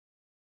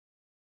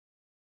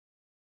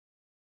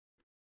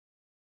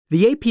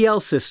The APL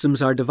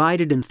systems are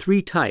divided in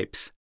three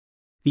types.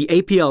 The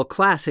APL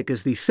Classic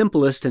is the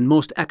simplest and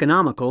most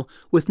economical,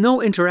 with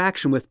no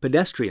interaction with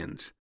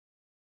pedestrians.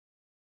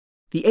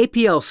 The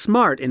APL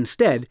Smart,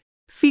 instead,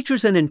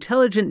 features an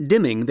intelligent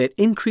dimming that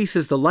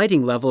increases the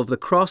lighting level of the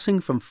crossing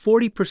from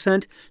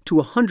 40% to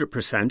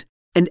 100%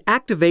 and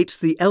activates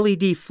the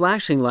LED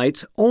flashing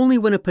lights only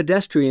when a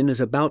pedestrian is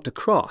about to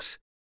cross,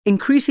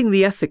 increasing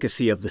the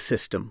efficacy of the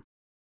system.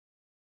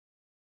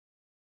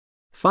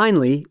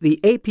 Finally, the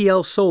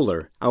APL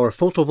Solar, our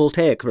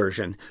photovoltaic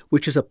version,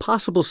 which is a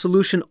possible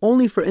solution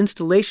only for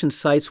installation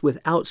sites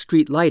without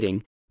street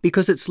lighting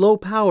because its low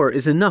power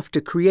is enough to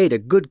create a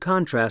good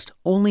contrast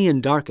only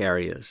in dark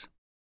areas.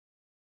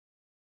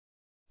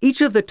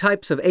 Each of the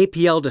types of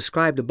APL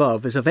described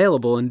above is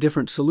available in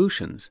different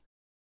solutions.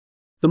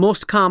 The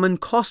most common,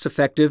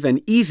 cost-effective,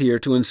 and easier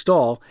to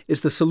install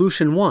is the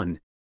Solution 1.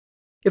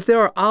 If there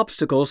are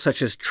obstacles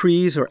such as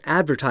trees or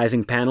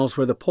advertising panels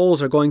where the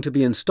poles are going to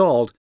be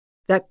installed,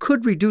 that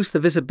could reduce the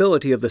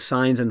visibility of the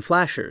signs and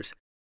flashers.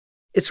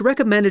 It's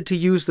recommended to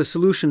use the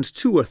Solutions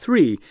 2 or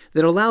 3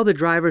 that allow the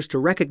drivers to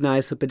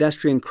recognize the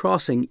pedestrian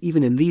crossing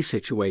even in these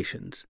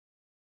situations.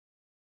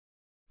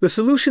 The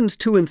Solutions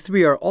 2 and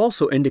 3 are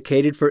also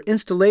indicated for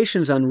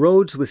installations on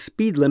roads with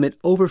speed limit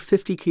over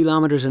 50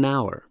 kilometers an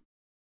hour.